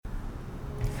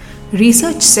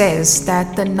Research says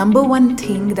that the number one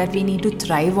thing that we need to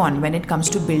thrive on when it comes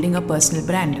to building a personal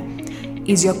brand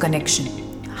is your connection.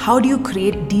 How do you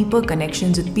create deeper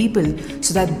connections with people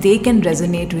so that they can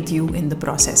resonate with you in the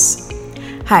process?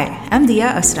 Hi, I'm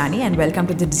Diya Asrani and welcome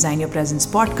to the Design Your Presence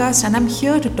podcast, and I'm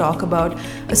here to talk about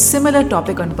a similar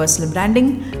topic on personal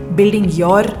branding, building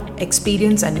your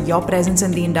experience and your presence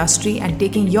in the industry and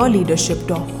taking your leadership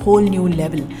to a whole new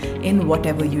level in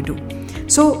whatever you do.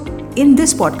 So in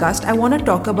this podcast, I want to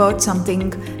talk about something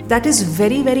that is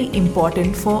very, very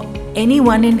important for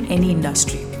anyone in any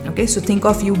industry. Okay, so think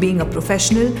of you being a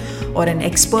professional or an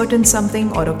expert in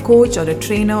something, or a coach or a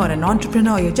trainer or an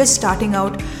entrepreneur, or you're just starting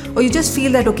out, or you just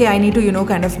feel that, okay, I need to,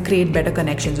 kind of create better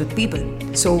connections with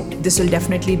people. So this will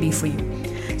definitely be for you.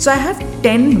 So I have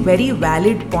 10 very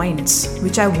valid points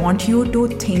which I want you to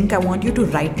think, I want you to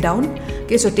write down.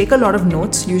 Okay, so take a lot of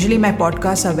notes. Usually my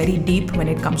podcasts are very deep when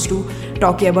it comes to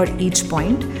talking about each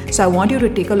point. So I want you to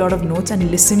take a lot of notes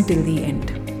and listen till the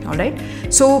end. Alright,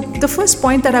 so the first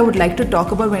point that I would like to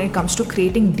talk about when it comes to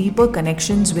creating deeper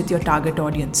connections with your target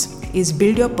audience is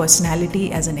build your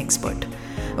personality as an expert.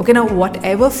 Okay, now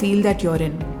whatever field that you're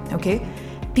in, okay,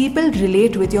 people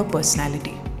relate with your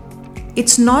personality.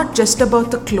 It's not just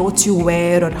about the clothes you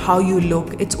wear or how you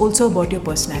look, it's also about your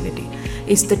personality.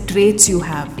 It's the traits you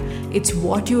have. It's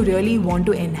what you really want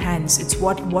to enhance. It's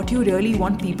what you really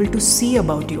want people to see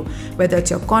about you. Whether it's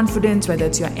your confidence, whether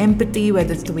it's your empathy,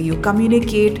 whether it's the way you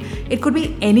communicate. It could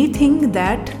be anything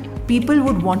that people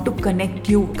would want to connect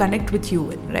with you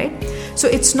with, right? So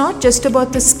it's not just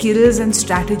about the skills and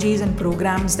strategies and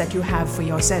programs that you have for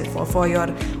yourself or for your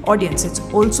audience. It's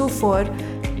also for,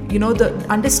 the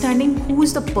understanding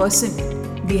who's the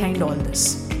person behind all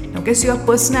this. Okay, so your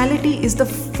personality is the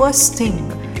first thing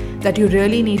that you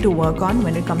really need to work on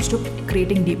when it comes to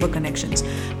creating deeper connections.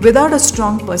 Without a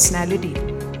strong personality,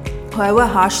 however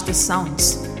harsh this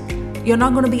sounds, you're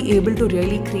not going to be able to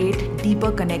really create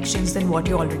deeper connections than what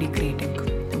you're already creating.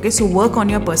 Okay, so work on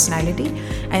your personality,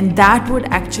 and that would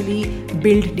actually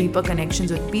build deeper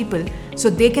connections with people so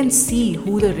they can see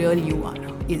who the real you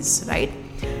is, right?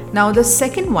 Now, the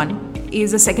second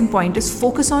point is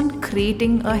focus on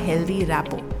creating a healthy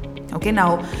rapport. Okay,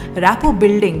 now rapport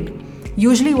building,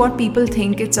 usually what people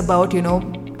think it's about,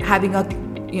 having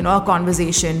a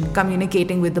conversation,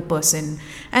 communicating with the person,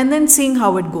 and then seeing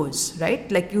how it goes,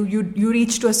 right? Like you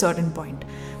reach to a certain point.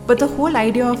 But the whole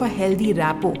idea of a healthy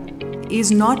rapport is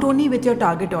not only with your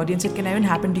target audience, it can even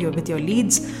happen to you with your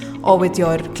leads or with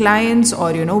your clients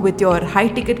or, with your high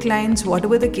ticket clients,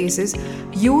 whatever the case is.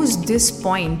 Use this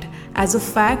point as a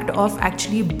fact of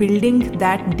actually building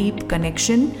that deep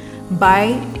connection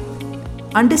by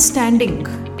understanding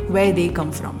where they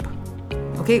come from.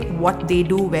 Okay, what they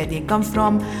do, where they come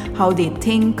from, how they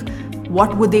think,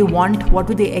 what would they want, what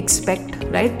would they expect,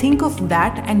 right? Think of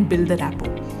that and build the rapport.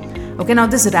 Okay, now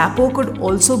this rapport could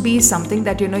also be something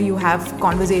that, you have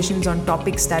conversations on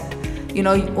topics that,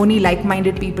 only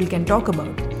like-minded people can talk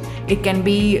about. It can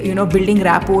be, building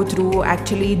rapport through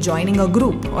actually joining a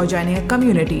group or joining a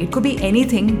community. It could be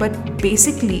anything, but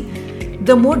basically,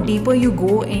 the more deeper you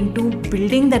go into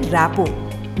building that rapport,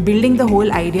 building the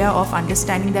whole idea of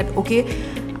understanding that, okay,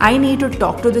 I need to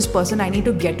talk to this person, I need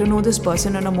to get to know this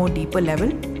person on a more deeper level,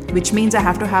 which means I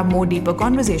have to have more deeper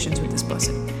conversations with this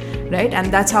person, right? And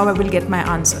that's how I will get my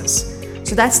answers.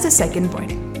 So that's the second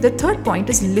point. The third point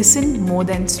is listen more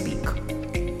than speak.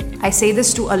 I say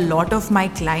this to a lot of my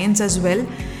clients as well,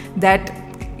 that,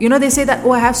 they say that,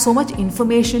 I have so much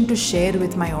information to share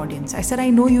with my audience. I said,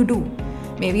 I know you do.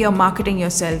 Maybe you're marketing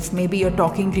yourself, maybe you're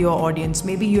talking to your audience,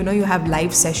 maybe you have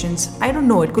live sessions. I don't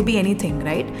know, it could be anything,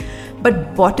 right?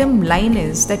 But bottom line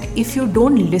is that if you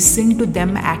don't listen to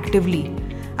them actively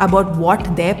about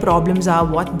what their problems are,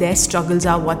 what their struggles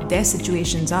are, what their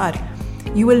situations are,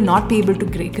 you will not be able to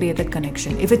create that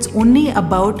connection. If it's only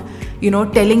about,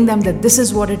 telling them that this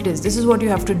is what it is, this is what you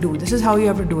have to do, this is how you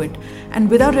have to do it, and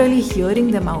without really hearing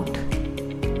them out,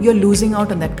 you're losing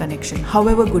out on that connection,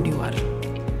 however good you are.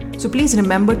 So please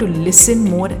remember to listen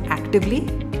more actively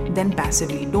than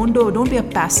passively. Don't be a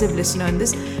passive listener in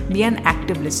this, be an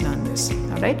active listener in this.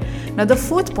 Alright. Now the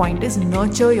fourth point is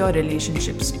nurture your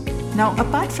relationships. Now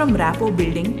apart from rapport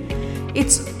building,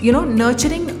 it's,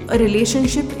 nurturing a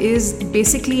relationship is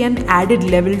basically an added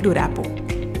level to rapport.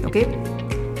 Okay.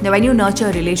 Now when you nurture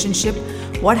a relationship,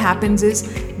 what happens is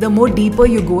the more deeper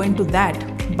you go into that,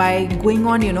 by going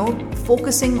on,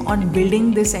 focusing on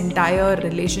building this entire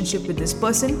relationship with this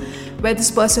person, where this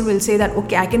person will say that,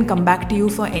 okay, I can come back to you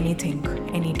for anything,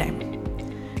 anytime.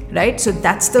 right? So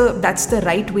that's the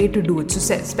right way to do it.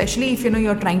 So especially if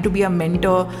you're trying to be a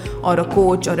mentor or a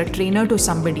coach or a trainer to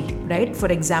somebody, right? For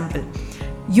example,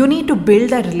 You need to build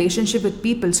that relationship with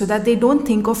people so that they don't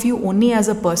think of you only as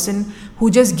a person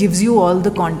who just gives you all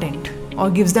the content or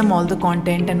gives them all the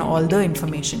content and all the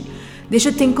information. They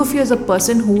should think of you as a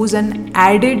person who's an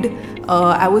added,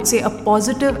 I would say, a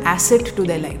positive asset to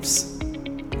their lives.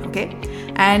 Okay?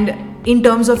 And in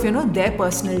terms of, their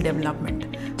personal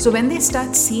development. So when they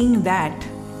start seeing that,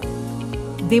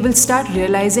 they will start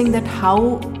realizing that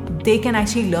how they can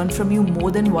actually learn from you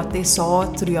more than what they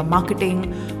saw through your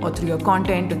marketing or through your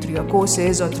content or through your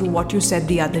courses or through what you said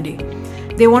the other day.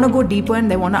 They want to go deeper and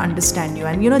they want to understand you.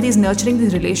 And these nurturing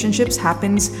these relationships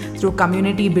happens through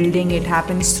community building. It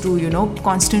happens through,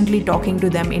 constantly talking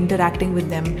to them, interacting with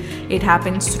them. It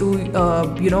happens through,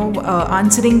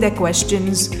 answering their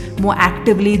questions more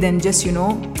actively than just,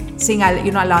 saying,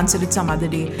 I'll answer it some other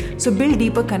day. So build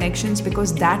deeper connections,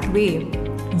 because that way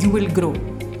you will grow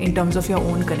in terms of your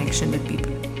own connection with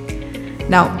people.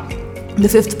 Now, the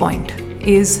fifth point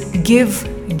is give,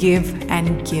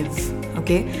 and give.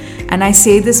 Okay? And I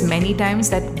say this many times,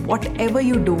 that whatever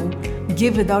you do,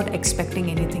 give without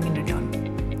expecting anything in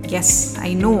return. Yes,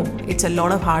 I know it's a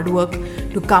lot of hard work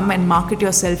to come and market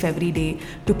yourself every day,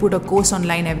 to put a course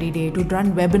online every day, to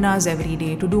run webinars every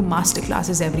day, to do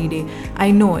masterclasses every day. I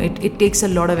know it takes a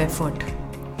lot of effort.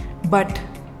 But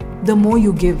the more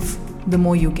you give, the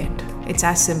more you get. It's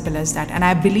as simple as that. And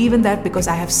I believe in that because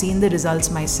I have seen the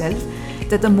results myself,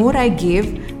 that the more I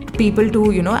gave people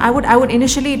to, I would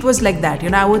initially, it was like that,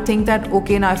 I would think that,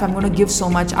 okay, now if I'm going to give so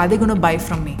much, are they going to buy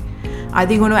from me? Are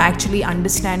they going to actually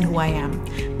understand who I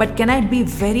am? But can I be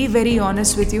very, very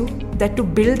honest with you, that to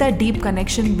build that deep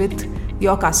connection with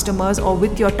your customers or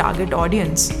with your target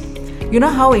audience, you know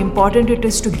how important it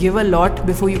is to give a lot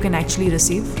before you can actually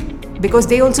receive? Because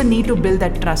they also need to build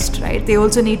that trust, right? They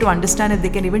also need to understand if they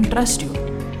can even trust you.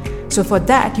 So for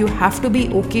that, you have to be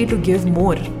okay to give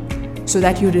more so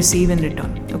that you receive in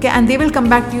return. Okay, and they will come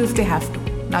back to you if they have to.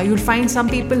 Now you'll find some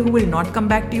people who will not come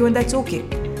back to you, and that's okay.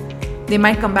 They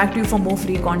might come back to you for more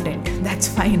free content. That's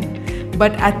fine.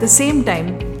 But at the same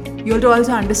time, you have to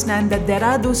also understand that there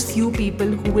are those few people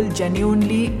who will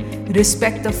genuinely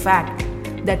respect the fact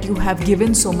that you have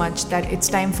given so much that it's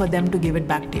time for them to give it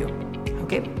back to you.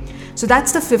 Okay, so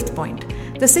that's the fifth point.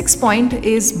 The sixth point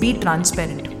is be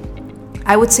transparent.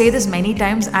 I would say this many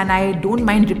times and I don't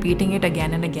mind repeating it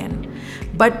again and again.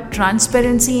 But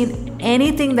transparency in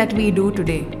anything that we do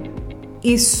today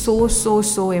is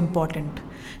so important.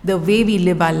 The way we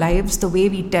live our lives, the way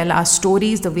we tell our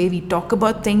stories, the way we talk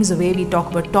about things, the way we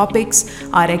talk about topics,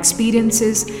 our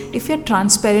experiences. If you're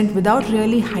transparent without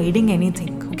really hiding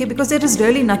anything, okay, because there is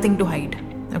really nothing to hide,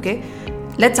 okay?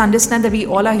 Let's understand that we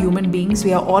all are human beings.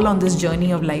 We are all on this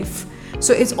journey of life.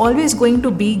 So it's always going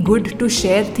to be good to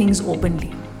share things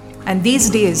openly. And these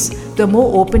days, the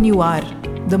more open you are,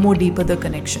 the more deeper the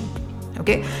connection.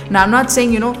 Okay. Now I'm not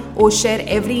saying, share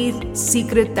every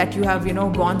secret that you have,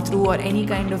 gone through, or any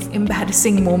kind of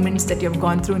embarrassing moments that you have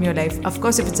gone through in your life. Of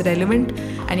course, if it's relevant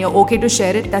and you're okay to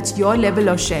share it, that's your level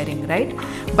of sharing, right?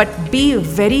 But be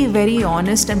very, very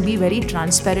honest and be very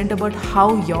transparent about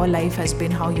how your life has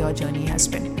been, how your journey has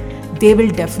been. They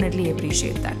will definitely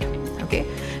appreciate that. Okay.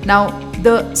 Now,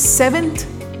 the seventh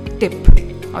tip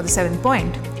or the seventh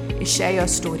point is share your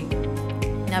story.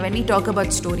 Now, when we talk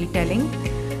about storytelling,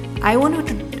 I want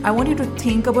you to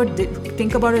think about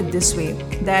it this way,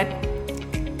 that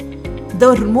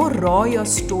the more raw your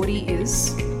story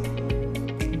is,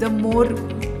 the more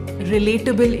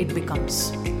relatable it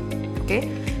becomes. Okay?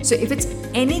 So if it's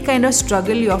any kind of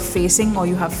struggle you're facing or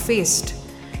you have faced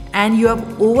and you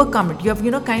have overcome it, you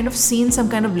have kind of seen some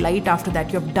kind of light after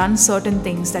that, you have done certain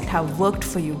things that have worked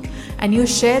for you, and you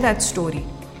share that story,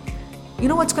 you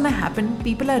know what's going to happen?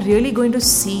 People are really going to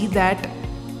see that,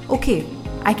 okay,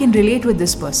 I can relate with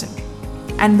this person.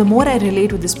 And the more I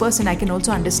relate with this person, I can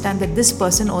also understand that this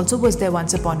person also was there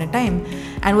once upon a time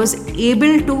and was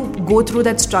able to go through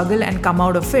that struggle and come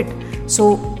out of it.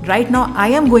 So right now I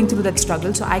am going through that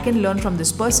struggle, so I can learn from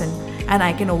this person and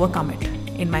I can overcome it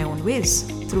in my own ways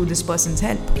through this person's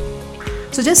help.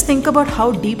 So just think about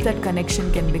how deep that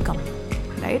connection can become,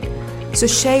 right? So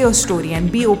share your story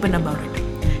and be open about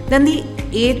it. Then the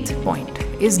eighth point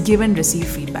is give and receive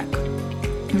feedback.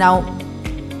 Now,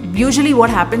 usually what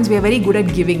happens, we are very good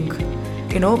at giving,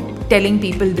 telling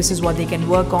people this is what they can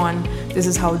work on, this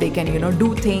is how they can,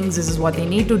 do things, this is what they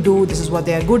need to do, this is what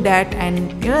they are good at,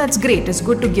 and, that's great, it's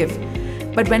good to give.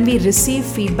 But when we receive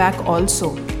feedback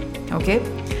also, okay,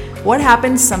 what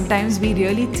happens sometimes, we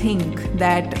really think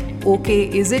that, okay,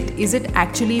 is it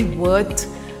actually worth,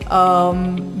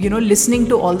 listening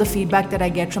to all the feedback that I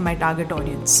get from my target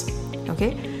audience,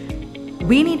 okay?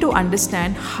 We need to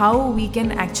understand how we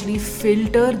can actually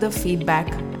filter the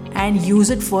feedback and use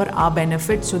it for our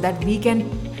benefit so that we can,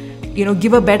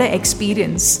 give a better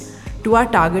experience to our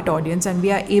target audience, and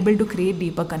we are able to create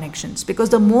deeper connections. Because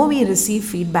the more we receive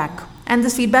feedback, and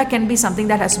this feedback can be something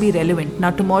that has to be relevant.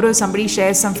 Now tomorrow somebody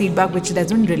shares some feedback which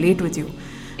doesn't relate with you,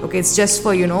 okay, it's just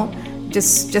for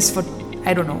just for,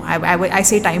 I don't know, I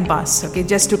say time pass, okay,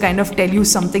 just to kind of tell you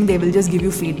something, they will just give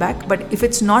you feedback. But if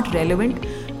it's not relevant,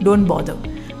 don't bother.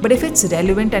 But if it's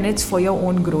relevant and it's for your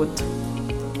own growth,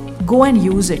 go and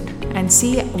use it, and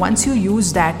see, once you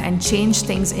use that and change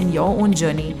things in your own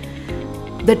journey,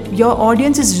 that your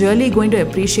audience is really going to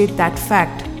appreciate that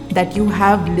fact that you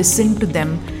have listened to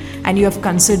them and you have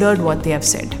considered what they have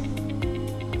said.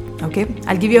 Okay,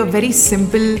 I'll give you a very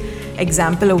simple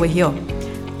example over here.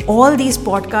 All these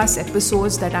podcast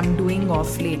episodes that I'm doing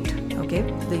of late, okay,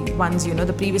 the ones,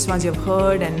 the previous ones you've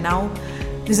heard, and now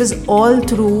this is all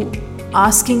through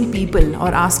asking people, or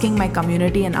asking my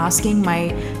community and asking my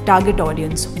target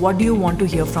audience, what do you want to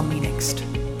hear from me next?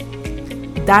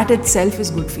 That itself is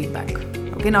good feedback.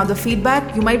 Okay, now the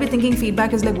feedback, you might be thinking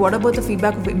feedback is like, what about the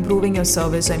feedback of improving your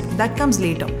service? That comes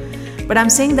later. But I'm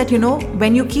saying that,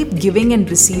 when you keep giving and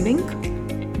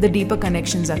receiving, the deeper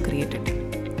connections are created.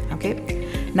 Okay.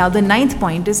 Now the 9th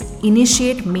point is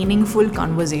initiate meaningful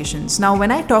conversations. Now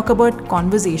when I talk about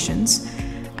conversations,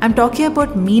 I'm talking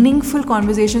about meaningful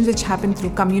conversations which happen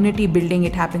through community building.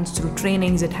 It happens through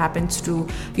trainings. It happens through,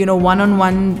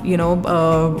 one-on-one,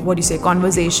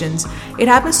 conversations. It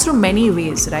happens through many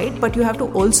ways, right? But you have to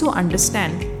also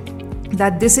understand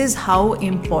that this is how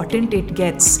important it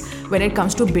gets when it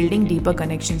comes to building deeper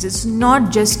connections. It's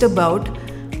not just about,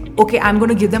 okay, I'm going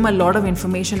to give them a lot of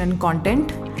information and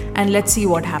content and let's see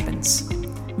what happens.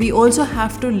 We also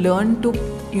have to learn to,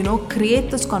 create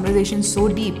this conversation so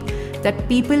deep that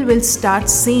people will start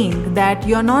seeing that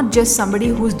you're not just somebody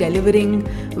who's delivering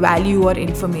value or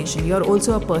information, you're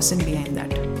also a person behind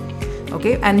that.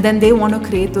 Okay, and then they want to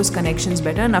create those connections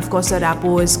better, and of course the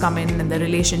rapport is come in and the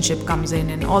relationship comes in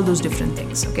and all those different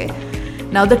things. Okay,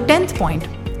 now the 10th point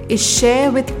is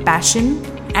share with passion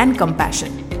and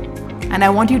compassion, and I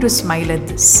want you to smile at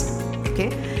this.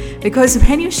 Okay, because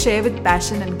when you share with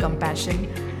passion and compassion,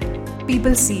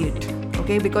 people see it.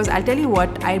 Okay, because I'll tell you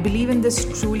what, I believe in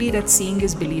this truly, that seeing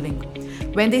is believing.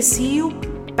 When they see you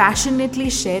passionately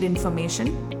share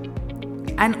information,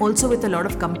 and also with a lot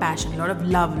of compassion, a lot of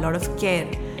love, a lot of care,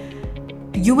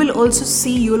 you will also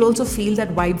feel that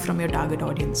vibe from your target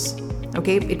audience.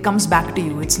 Okay, it comes back to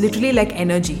you. It's literally like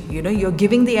energy. You're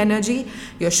giving the energy,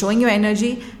 you're showing your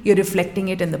energy, you're reflecting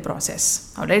it in the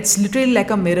process. All right, it's literally like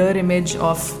a mirror image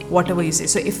of whatever you say.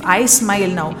 So if I smile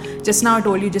now, just now I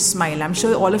told you just smile. I'm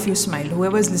sure all of you smile.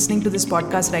 Whoever is listening to this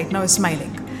podcast right now is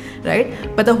smiling,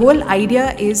 right? But the whole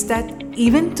idea is that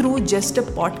even through just a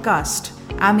podcast,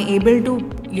 I'm able to,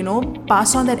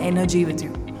 pass on that energy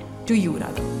to you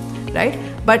rather, right?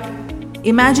 But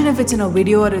imagine if it's in a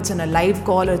video, or it's in a live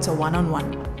call, or it's a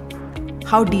one-on-one,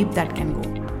 how deep that can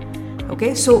go.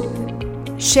 Okay, so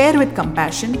share with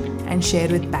compassion and share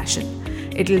with passion.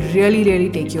 It will really, really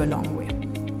take you a long way.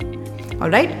 All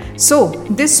right, so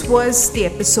this was the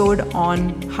episode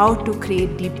on how to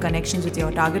create deep connections with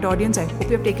your target audience. I hope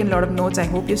you've taken a lot of notes. I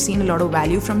hope you've seen a lot of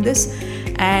value from this,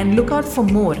 and look out for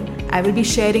more. I will be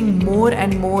sharing more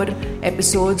and more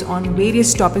episodes on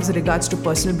various topics in regards to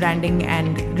personal branding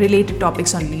and related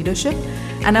topics on leadership.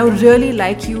 And I would really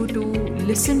like you to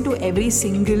listen to every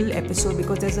single episode,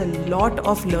 because there's a lot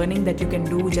of learning that you can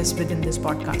do just within this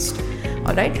podcast.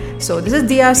 All right. So this is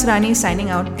Diya Asrani signing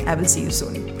out. I will see you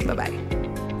soon. Bye-bye.